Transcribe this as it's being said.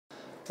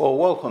Well,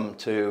 welcome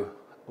to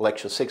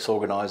Lecture 6,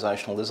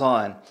 Organisational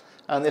Design.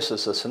 And this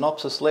is a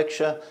synopsis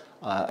lecture.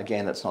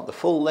 Again, it's not the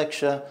full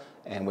lecture,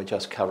 and we're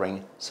just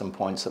covering some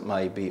points that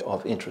may be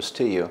of interest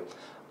to you.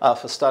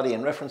 For study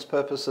and reference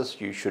purposes,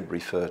 you should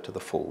refer to the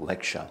full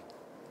lecture.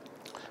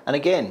 And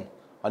again,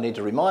 I need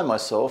to remind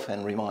myself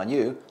and remind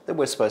you that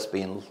we're supposed to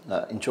be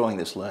enjoying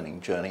this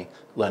learning journey,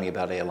 learning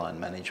about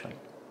airline management.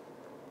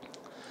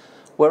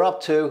 We're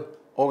up to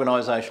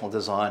Organisational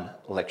Design,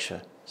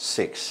 Lecture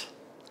 6.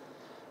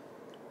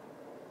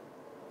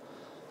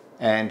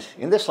 And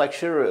in this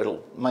lecture, it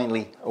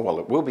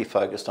will be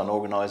focused on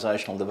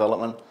organisational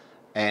development,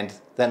 and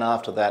then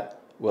after that,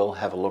 we'll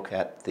have a look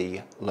at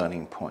the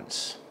learning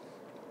points.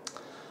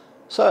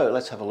 So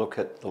let's have a look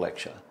at the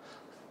lecture.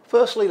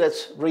 Firstly,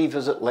 let's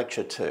revisit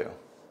Lecture 2.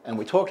 And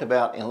we talked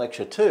about in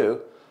Lecture 2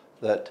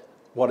 that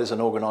what is an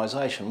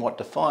organisation, what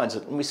defines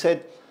it, and we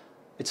said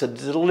it's a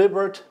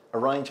deliberate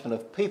arrangement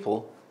of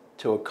people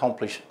to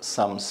accomplish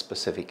some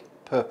specific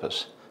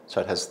purpose. So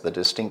it has the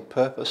distinct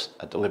purpose,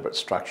 a deliberate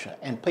structure,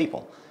 and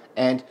people.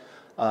 And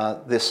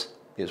this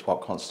is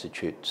what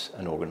constitutes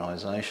an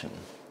organisation.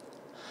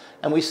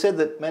 And we said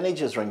that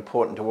managers are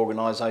important to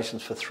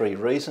organisations for three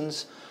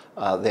reasons.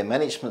 Their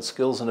management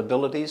skills and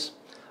abilities,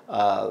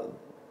 they're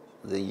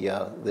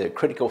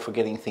critical for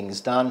getting things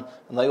done,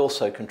 and they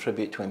also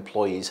contribute to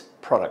employees'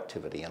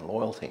 productivity and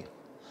loyalty.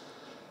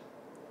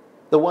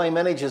 The way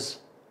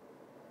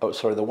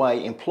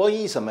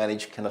employees are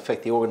managed can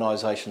affect the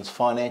organisation's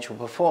financial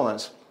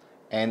performance,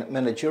 and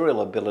managerial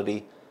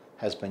ability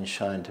has been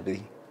shown to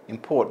be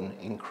important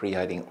in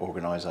creating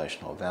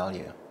organisational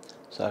value.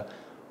 So,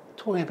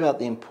 talking about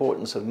the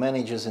importance of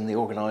managers in the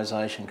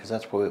organisation, because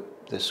that's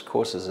what this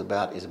course is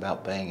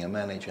about being a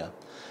manager.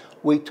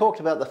 We talked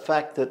about the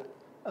fact that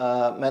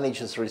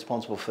managers are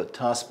responsible for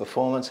task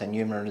performance and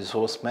human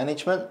resource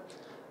management,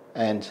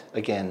 and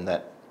again,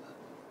 that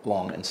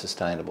long and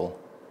sustainable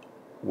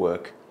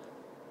work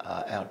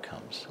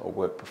outcomes or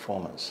work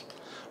performance.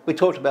 We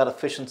talked about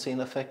efficiency and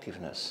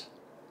effectiveness.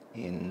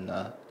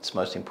 It's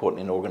most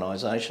important in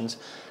organisations,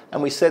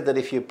 and we said that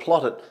if you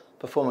plotted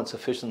performance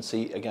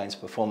efficiency against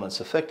performance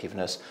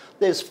effectiveness,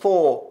 there's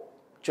four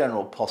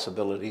general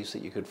possibilities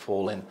that you could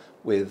fall in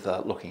with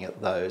looking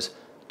at those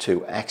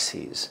two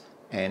axes.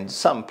 And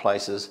some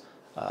places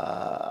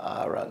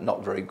are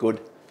not very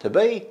good to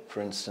be.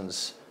 For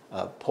instance,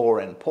 poor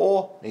and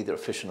poor, neither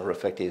efficient or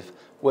effective.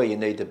 Where you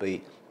need to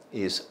be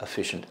is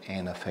efficient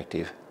and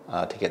effective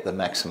to get the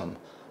maximum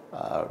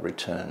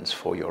returns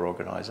for your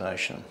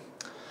organisation.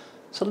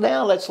 So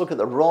now let's look at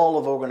the role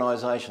of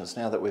organisations,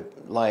 now that we've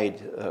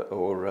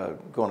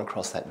gone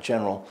across that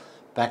general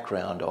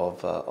background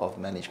of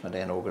management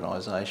and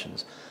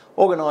organisations.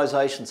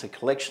 Organisations are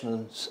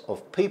collections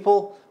of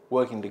people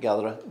working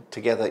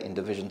together in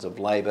divisions of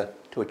labour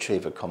to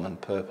achieve a common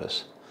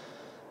purpose.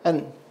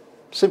 And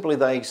simply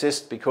they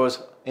exist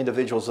because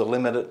individuals are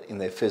limited in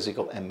their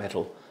physical and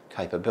mental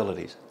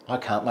capabilities. I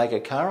can't make a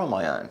car on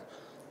my own.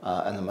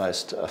 And the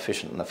most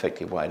efficient and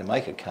effective way to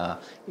make a car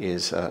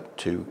is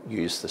to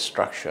use the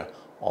structure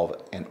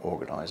of an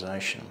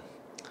organisation.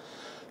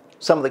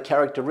 Some of the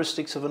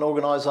characteristics of an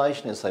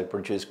organisation is they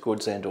produce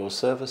goods and/or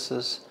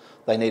services.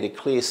 They need a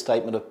clear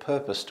statement of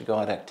purpose to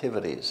guide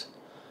activities.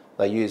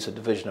 They use a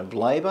division of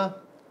labour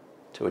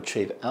to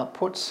achieve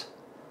outputs.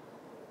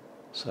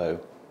 So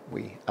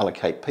we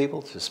allocate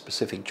people to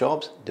specific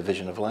jobs,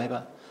 division of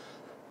labour.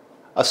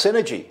 A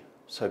synergy,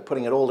 so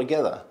putting it all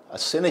together. A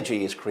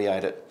synergy is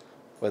created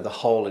where the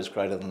whole is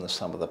greater than the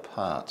sum of the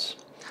parts.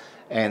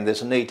 And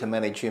there's a need to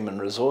manage human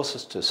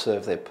resources to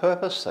serve their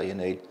purpose, so you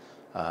need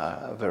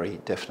a very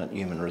definite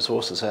human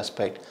resources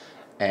aspect,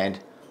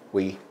 and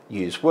we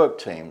use work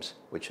teams,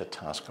 which are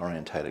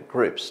task-orientated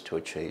groups, to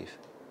achieve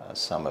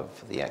some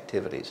of the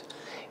activities.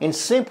 In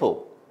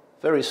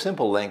very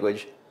simple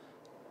language,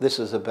 this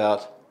is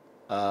about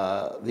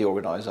the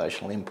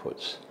organisational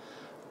inputs.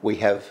 We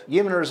have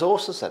human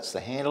resources, that's the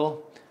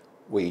handle.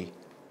 We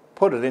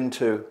put it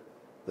into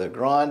the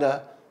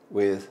grinder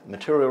with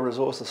material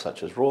resources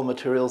such as raw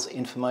materials,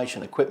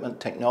 information, equipment,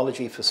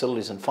 technology,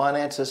 facilities and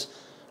finances.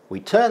 We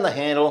turn the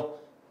handle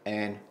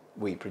and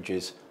we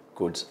produce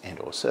goods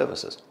and/or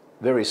services.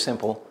 Very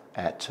simple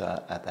at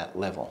that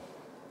level.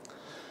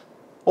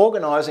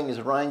 Organising is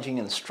arranging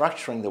and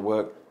structuring the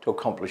work to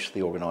accomplish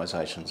the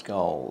organisation's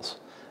goals.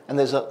 And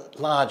there's a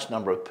large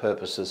number of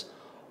purposes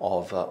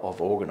of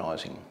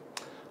organising.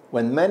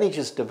 When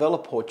managers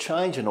develop or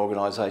change an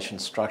organisation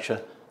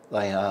structure,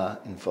 they are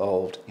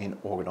involved in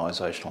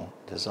organisational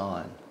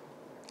design.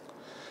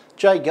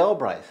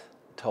 Galbraith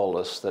told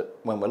us that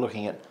when we're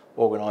looking at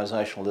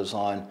organisational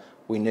design,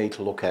 we need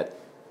to look at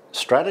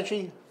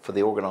strategy for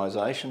the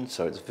organisation,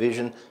 so it's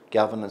vision,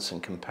 governance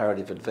and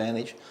comparative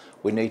advantage.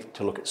 We need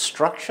to look at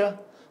structure,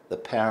 the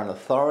power and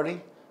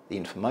authority, the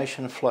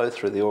information flow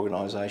through the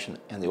organisation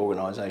and the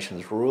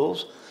organisation's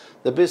rules,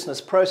 the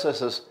business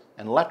processes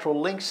and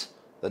lateral links,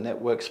 the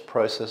networks,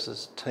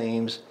 processes,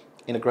 teams,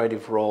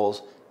 integrative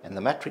roles, and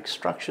the matrix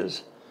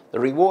structures, the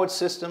reward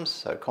systems,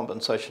 so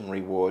compensation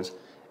rewards,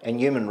 and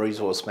human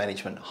resource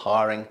management,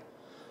 hiring,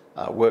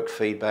 work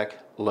feedback,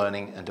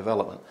 learning and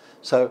development.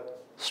 So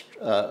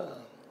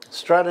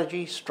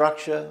strategy,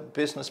 structure,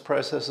 business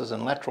processes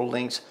and lateral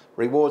links,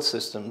 reward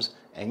systems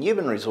and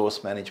human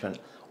resource management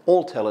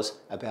all tell us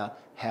about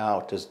how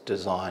to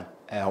design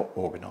our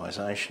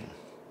organisation.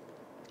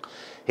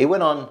 He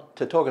went on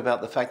to talk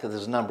about the fact that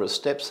there's a number of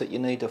steps that you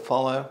need to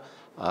follow.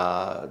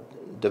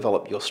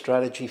 Develop your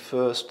strategy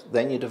first,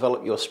 then you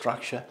develop your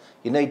structure.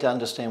 You need to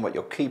understand what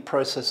your key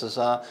processes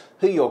are,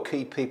 who your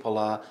key people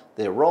are,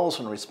 their roles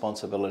and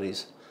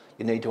responsibilities.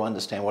 You need to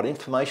understand what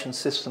information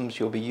systems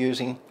you'll be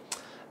using,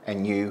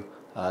 and you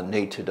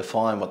need to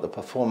define what the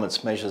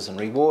performance measures and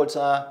rewards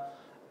are.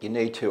 You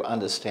need to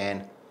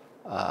understand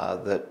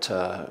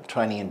that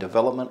training and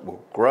development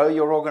will grow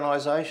your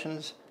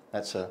organisations.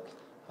 That's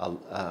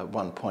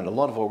one point a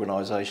lot of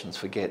organisations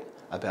forget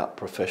about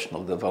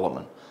professional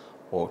development,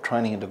 or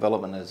training and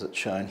development as it's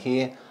shown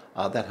here.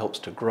 That helps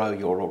to grow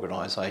your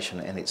organisation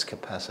and its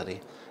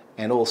capacity,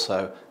 and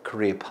also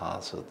career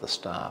paths of the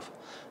staff.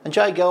 And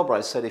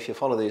Galbraith said if you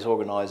follow these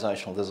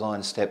organisational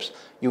design steps,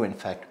 you in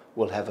fact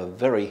will have a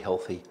very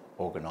healthy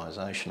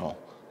organisational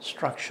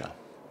structure.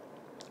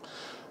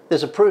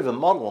 There's a proven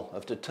model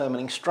of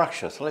determining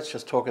structure. So let's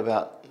just talk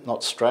about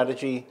not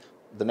strategy,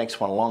 the next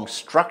one along,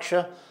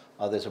 structure.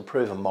 There's a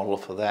proven model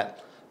for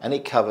that, and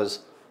it covers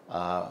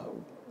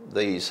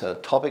these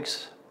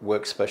topics: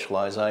 work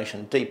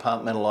specialisation,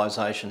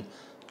 departmentalisation,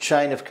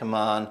 chain of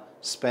command,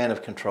 span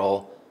of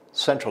control,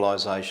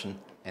 centralisation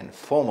and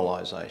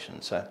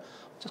formalisation. So I'm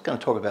just going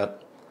to talk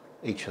about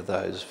each of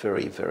those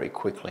very, very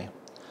quickly.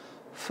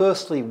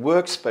 Firstly,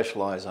 work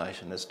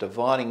specialisation is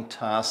dividing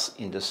tasks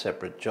into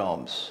separate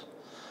jobs.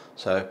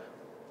 So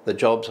the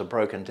jobs are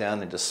broken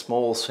down into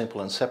small,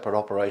 simple and separate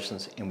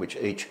operations in which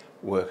each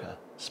worker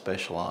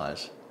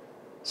specialises.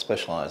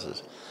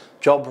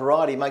 Job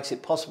variety makes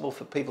it possible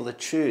for people to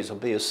choose or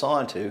be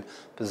assigned to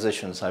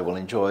positions they will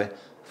enjoy,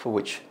 for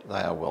which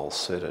they are well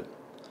suited.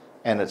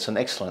 And it's an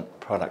excellent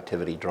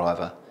productivity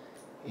driver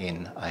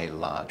in a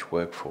large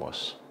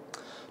workforce.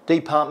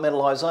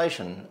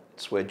 Departmentalisation,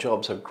 it's where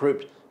jobs are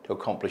grouped to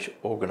accomplish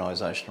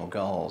organisational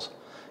goals.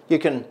 You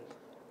can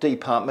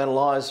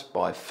departmentalise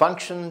by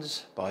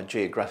functions, by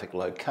geographic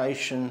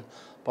location,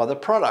 by the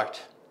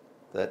product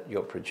that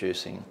you're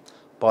producing,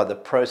 by the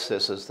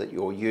processes that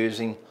you're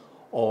using,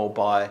 or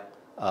by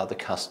the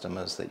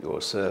customers that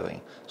you're serving.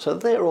 So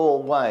they're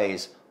all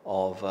ways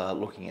of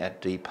looking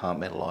at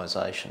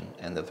departmentalisation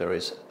and the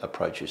various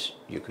approaches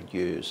you could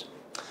use.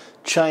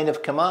 Chain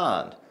of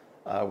command.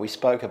 We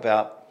spoke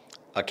about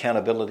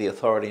accountability,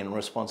 authority and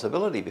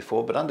responsibility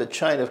before, but under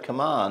chain of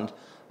command,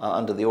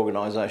 under the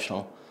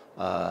organisational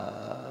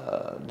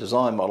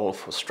design model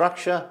for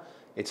structure,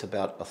 it's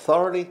about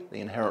authority,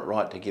 the inherent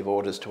right to give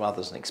orders to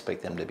others and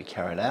expect them to be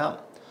carried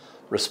out.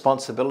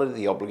 Responsibility,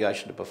 the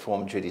obligation to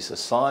perform duties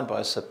assigned by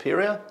a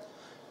superior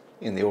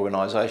in the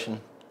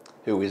organisation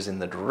who is in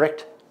the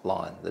direct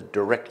line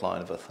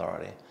of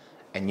authority,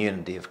 and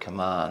unity of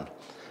command.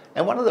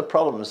 And one of the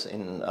problems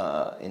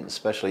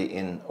especially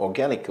in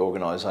organic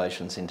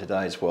organisations in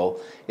today's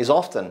world is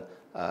often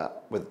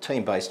with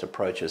team-based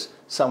approaches,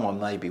 someone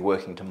may be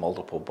working to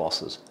multiple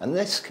bosses, and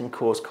this can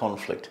cause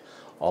conflict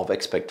of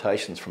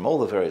expectations from all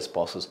the various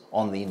bosses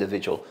on the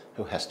individual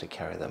who has to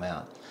carry them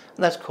out.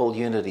 And that's called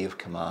unity of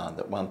command,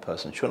 that one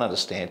person should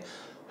understand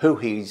who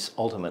he's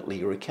ultimately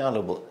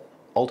accountable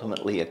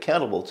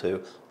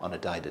to on a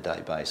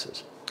day-to-day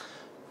basis.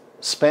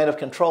 Span of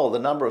control, the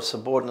number of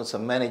subordinates a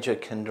manager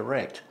can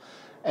direct.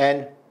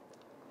 And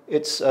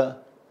it's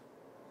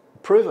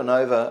proven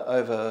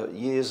over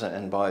years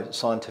and by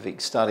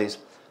scientific studies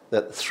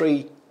that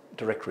 3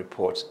 direct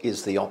reports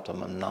is the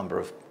optimum number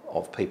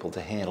of people to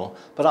handle,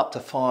 but up to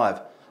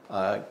 5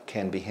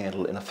 can be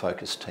handled in a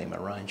focused team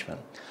arrangement.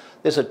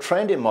 There's a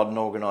trend in modern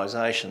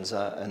organisations,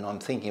 and I'm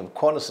thinking of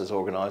Qantas's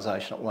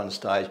organisation at one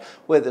stage,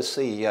 where the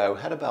CEO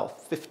had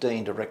about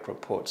 15 direct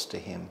reports to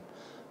him.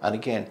 And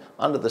again,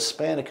 under the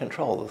span of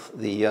control,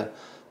 the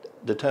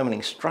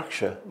determining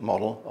structure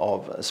model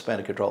of span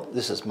of control,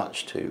 this is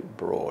much too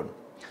broad.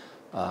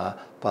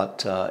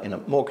 But in a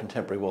more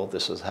contemporary world,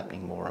 this is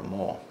happening more and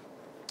more.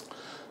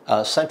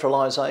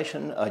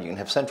 Centralisation, you can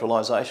have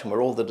centralisation where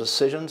all the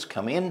decisions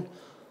come in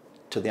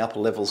to the upper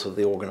levels of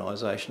the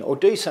organisation, or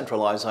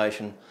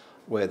decentralisation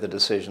where the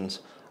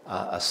decisions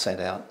are sent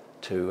out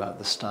to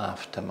the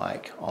staff to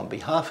make on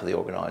behalf of the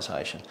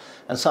organisation.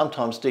 And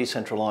sometimes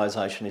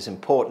decentralisation is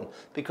important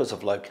because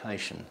of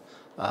location.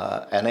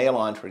 An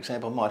airline, for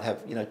example, might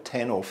have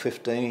 10 or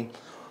 15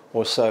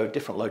 or so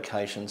different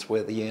locations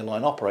where the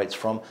airline operates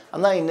from,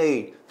 and they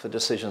need for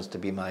decisions to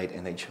be made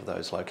in each of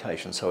those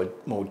locations, so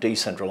a more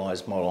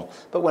decentralised model.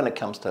 But when it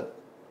comes to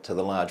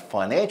the large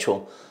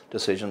financial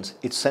decisions,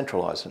 it's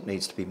centralised. It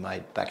needs to be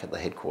made back at the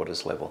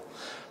headquarters level.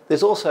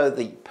 There's also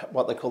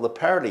what they call the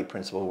parity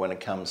principle when it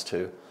comes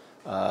to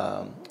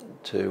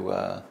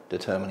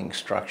determining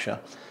structure.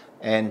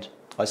 And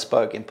I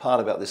spoke in part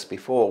about this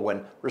before.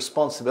 When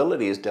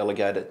responsibility is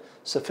delegated,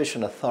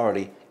 sufficient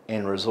authority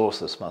and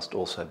resources must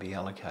also be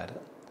allocated.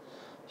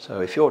 So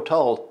if you're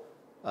told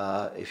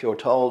if you're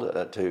told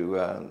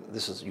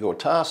this is your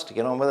task to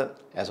get on with it,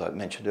 as I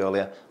mentioned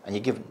earlier, and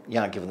you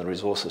aren't given the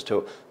resources to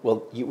it,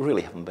 well, you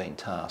really haven't been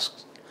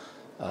tasked.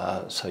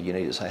 So you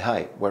need to say,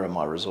 hey, where are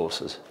my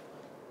resources?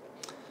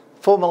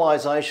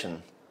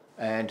 Formalisation,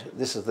 and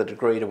this is the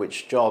degree to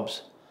which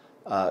jobs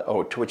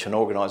or to which an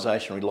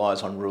organisation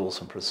relies on rules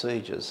and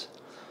procedures.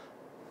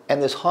 And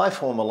there's high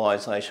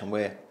formalisation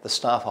where the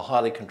staff are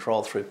highly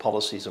controlled through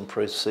policies and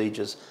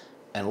procedures,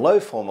 and low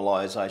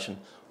formalisation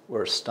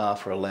where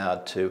staff are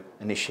allowed to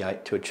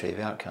initiate to achieve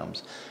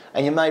outcomes.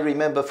 And you may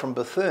remember from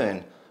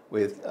Bethune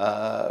with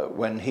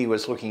when he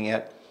was looking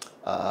at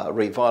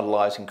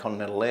revitalising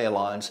Continental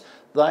Airlines,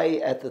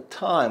 they, at the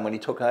time when he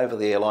took over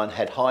the airline,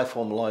 had high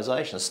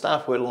formalisation.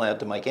 Staff weren't allowed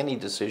to make any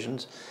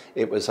decisions.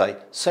 It was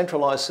a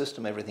centralised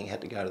system. Everything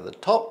had to go to the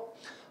top,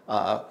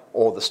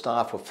 or the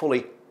staff were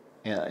fully,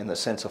 in the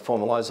sense of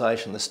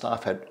formalisation, the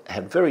staff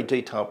had very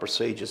detailed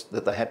procedures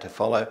that they had to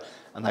follow,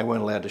 and they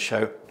weren't allowed to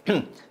show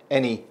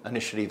any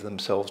initiative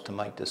themselves to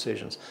make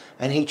decisions.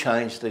 And he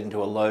changed it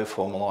into a low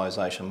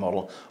formalisation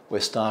model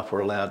where staff were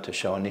allowed to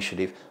show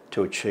initiative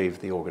to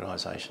achieve the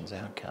organisation's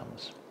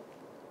outcomes.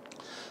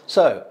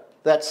 So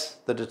that's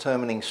the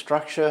determining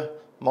structure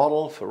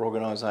model for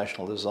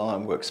organisational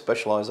design: work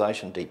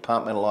specialisation,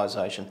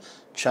 departmentalisation,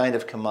 chain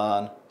of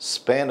command,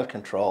 span of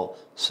control,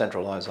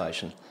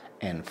 centralisation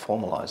and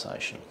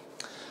formalisation.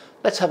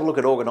 Let's have a look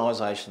at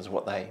organisations,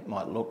 what they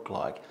might look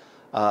like.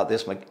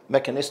 There's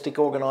mechanistic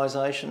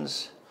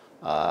organisations.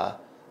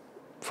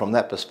 From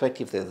that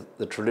perspective, they're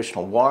the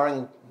traditional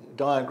wiring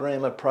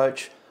diagram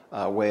approach,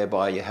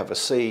 whereby you have a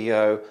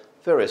CEO,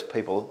 various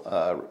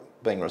people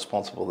being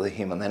responsible to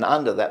him, and then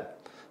under that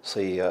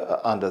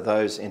CEO, under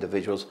those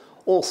individuals,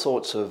 all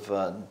sorts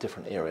of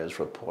different areas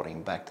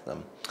reporting back to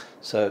them.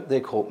 So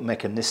they're called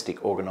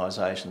mechanistic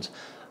organisations.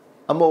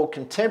 A more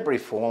contemporary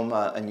form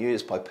and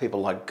used by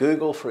people like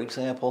Google, for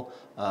example.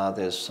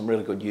 There's some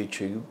really good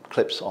YouTube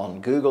clips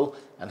on Google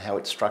and how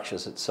it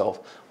structures itself,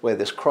 where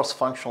there's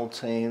cross-functional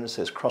teams,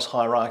 there's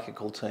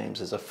cross-hierarchical teams,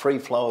 there's a free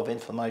flow of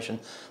information,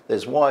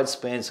 there's wide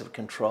spans of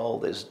control,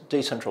 there's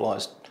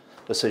decentralised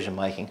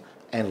decision-making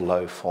and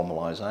low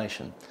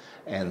formalisation.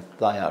 And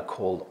they are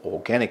called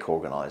organic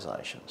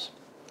organisations.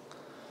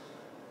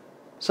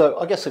 So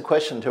I guess the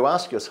question to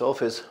ask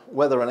yourself is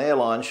whether an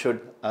airline should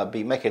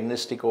be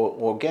mechanistic or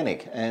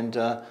organic. And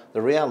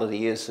the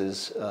reality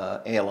is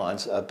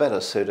airlines are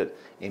better suited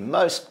in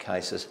most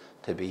cases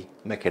to be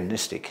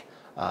mechanistic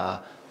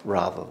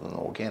rather than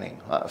organic.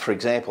 For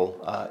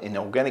example, in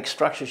organic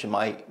structures, you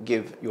may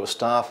give your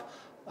staff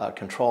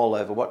control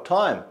over what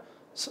time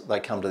they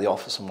come to the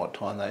office and what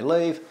time they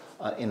leave.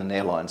 In an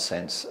airline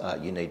sense,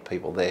 you need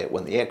people there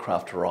when the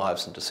aircraft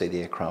arrives and to see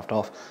the aircraft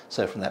off.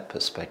 So from that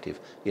perspective,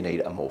 you need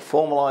a more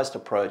formalised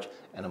approach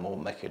and a more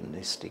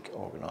mechanistic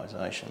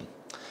organisation.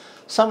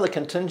 Some of the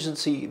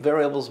contingency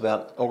variables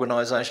about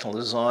organisational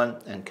design,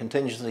 and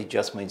contingency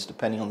just means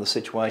depending on the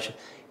situation,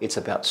 it's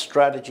about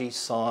strategy,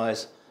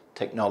 size,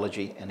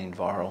 technology and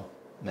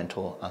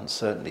environmental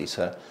uncertainty.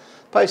 So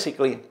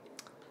basically,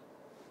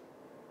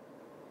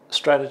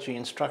 strategy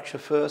and structure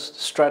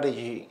first.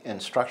 Strategy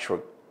and structure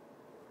are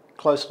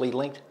closely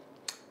linked.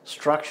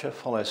 Structure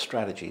follows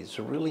strategy. It's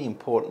a really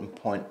important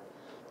point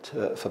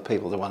for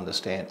people to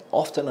understand.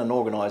 Often an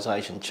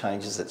organisation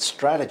changes its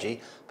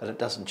strategy, but it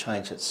doesn't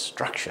change its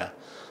structure.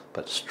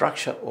 But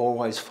structure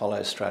always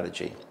follows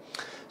strategy.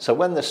 So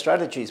when the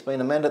strategy has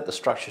been amended, the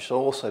structure should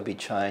also be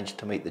changed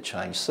to meet the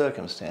changed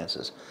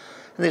circumstances.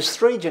 And there's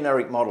three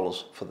generic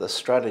models for the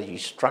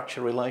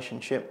strategy-structure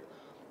relationship.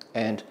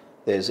 And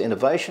there's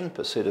innovation,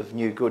 pursuit of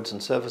new goods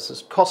and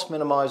services, cost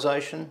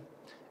minimisation,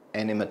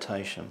 and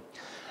imitation.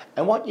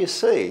 And what you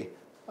see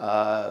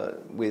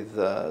with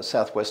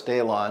Southwest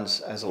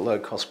Airlines as a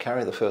low-cost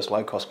carrier, the first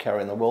low-cost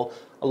carrier in the world,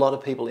 a lot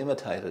of people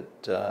imitated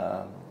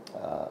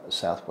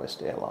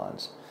Southwest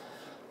Airlines.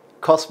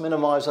 Cost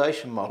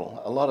minimisation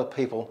model. A lot of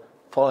people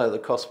follow the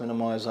cost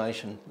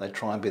minimisation. They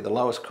try and be the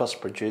lowest cost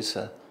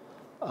producer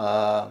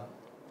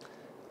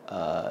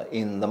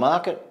in the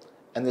market.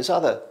 And there's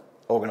other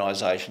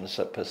organisations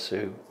that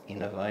pursue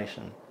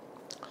innovation.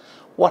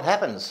 What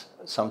happens?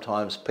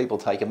 Sometimes people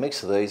take a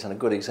mix of these, and a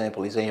good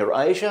example is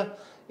AirAsia.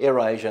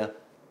 AirAsia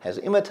has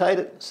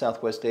imitated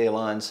Southwest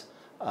Airlines'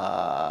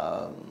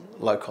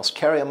 low-cost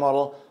carrier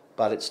model,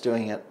 but it's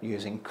doing it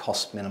using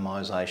cost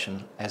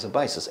minimisation as a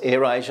basis.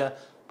 AirAsia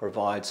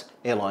provides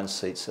airline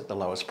seats at the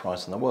lowest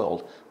price in the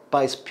world,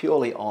 based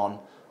purely on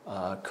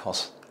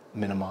cost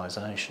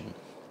minimisation.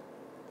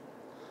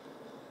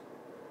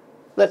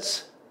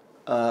 Let's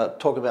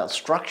talk about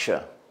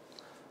structure.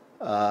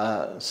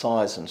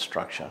 Size and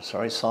structure.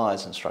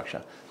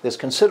 There's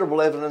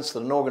considerable evidence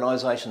that an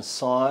organisation's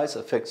size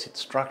affects its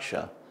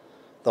structure.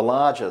 The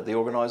larger the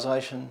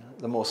organisation,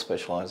 the more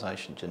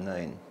specialisation you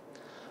need.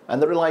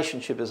 And the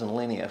relationship isn't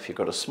linear. If you've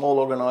got a small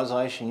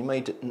organisation, you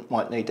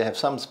might need to have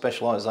some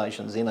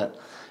specialisations in it,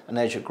 and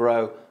as you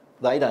grow,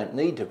 they don't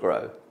need to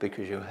grow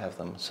because you have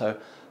them. So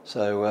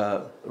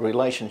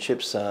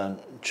relationships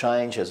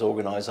change as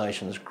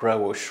organisations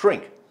grow or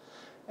shrink.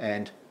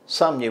 And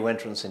some new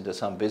entrants into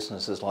some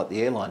businesses like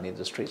the airline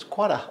industry. It's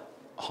quite a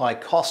high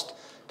cost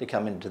to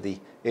come into the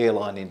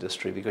airline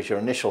industry because your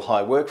initial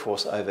high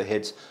workforce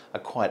overheads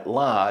are quite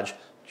large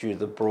due to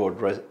the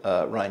broad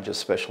range of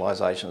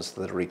specialisations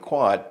that are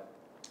required,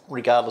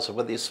 regardless of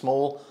whether you're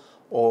small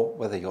or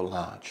whether you're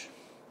large.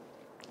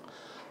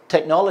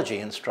 Technology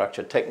and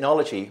structure.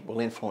 Technology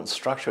will influence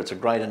structure. It's a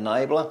great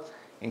enabler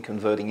in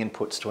converting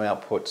inputs to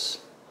outputs,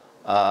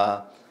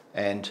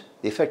 and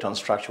the effect on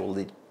structure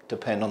will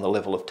depend on the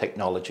level of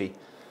technology,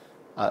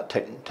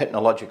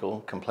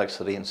 technological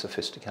complexity and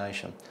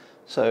sophistication.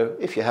 So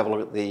if you have a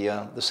look at the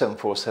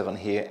 747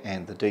 here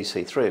and the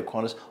DC-3 of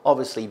Qantas,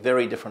 obviously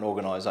very different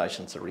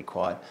organisations are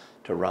required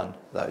to run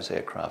those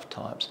aircraft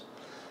types.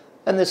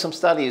 And there's some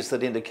studies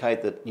that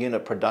indicate that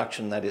unit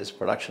production, that is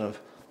production of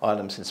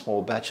items in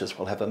small batches,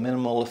 will have a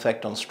minimal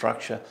effect on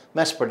structure.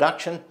 Mass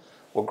production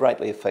will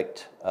greatly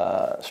affect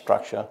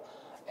structure,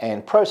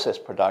 and process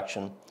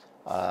production,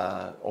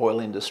 oil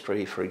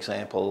industry, for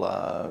example,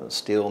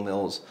 steel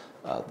mills,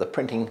 the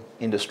printing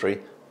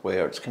industry,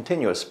 where it's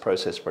continuous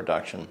process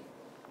production,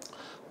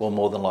 will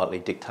more than likely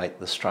dictate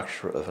the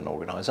structure of an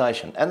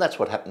organisation. And that's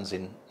what happens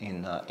in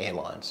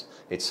airlines.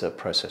 It's a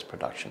process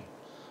production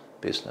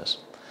business.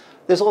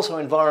 There's also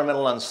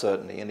environmental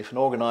uncertainty, and if an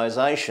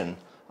organisation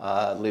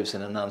lives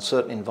in an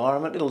uncertain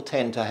environment, it'll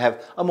tend to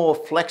have a more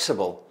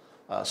flexible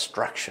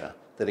structure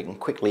that it can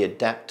quickly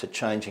adapt to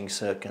changing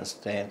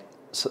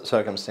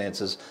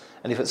circumstances.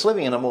 And if it's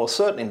living in a more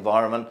certain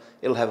environment,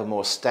 it'll have a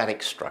more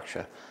static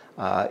structure.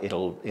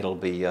 It'll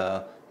be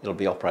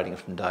operating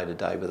from day to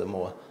day with a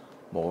more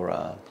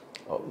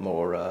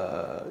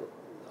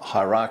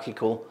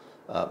hierarchical,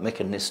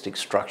 mechanistic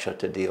structure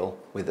to deal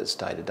with its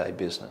day-to-day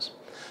business.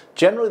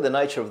 Generally, the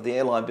nature of the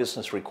airline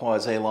business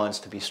requires airlines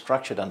to be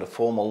structured under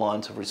formal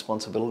lines of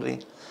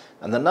responsibility,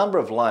 and the number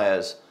of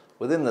layers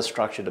within the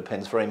structure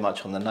depends very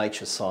much on the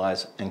nature,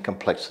 size and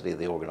complexity of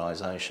the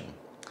organisation.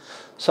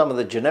 Some of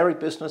the generic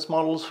business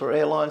models for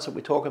airlines that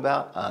we talk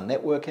about are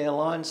network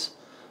airlines,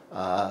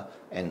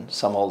 and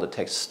some older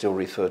texts still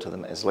refer to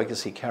them as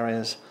legacy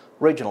carriers,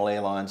 regional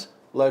airlines,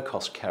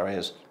 low-cost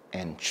carriers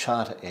and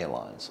charter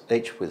airlines,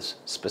 each with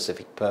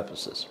specific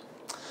purposes.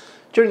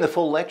 During the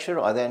full lecture,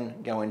 I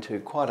then go into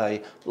quite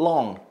a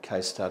long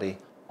case study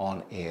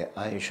on Air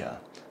Asia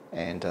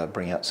and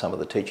bring out some of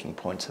the teaching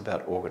points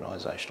about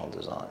organisational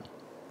design.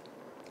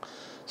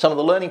 Some of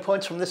the learning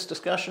points from this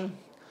discussion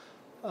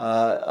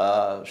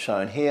are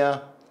shown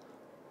here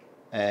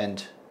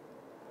and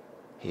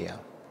here.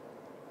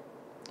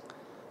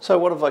 So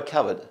what have I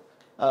covered?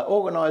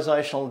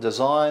 Organisational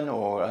design,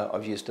 or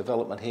I've used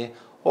development here.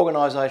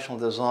 Organisational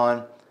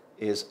design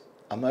is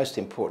a most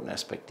important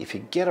aspect. If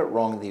you get it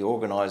wrong, the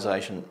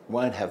organisation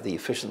won't have the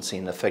efficiency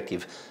and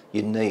effectiveness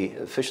you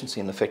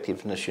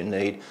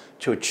need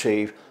to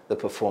achieve the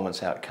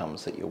performance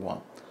outcomes that you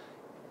want.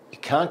 You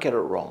can't get it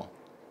wrong.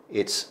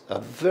 It's a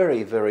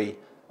very, very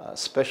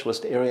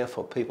specialist area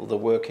for people to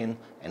work in,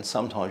 and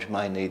sometimes you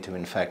may need to,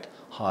 in fact,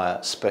 hire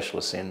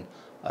specialists in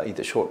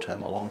either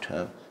short-term or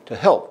long-term to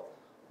help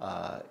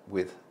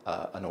with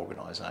an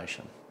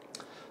organisation.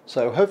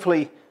 So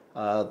hopefully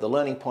the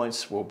learning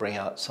points will bring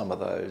out some of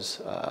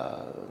those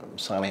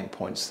salient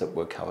points that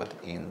were covered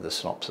in the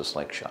synopsis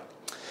lecture.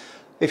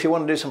 If you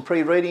want to do some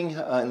pre-reading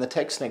in the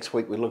text next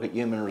week, we look at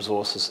human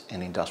resources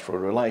and industrial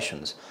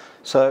relations.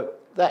 So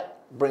that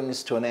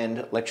brings to an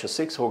end Lecture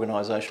 6,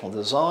 Organisational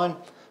Design.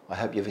 I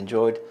hope you've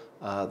enjoyed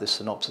this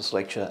synopsis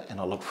lecture, and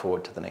I look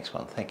forward to the next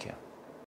one. Thank you.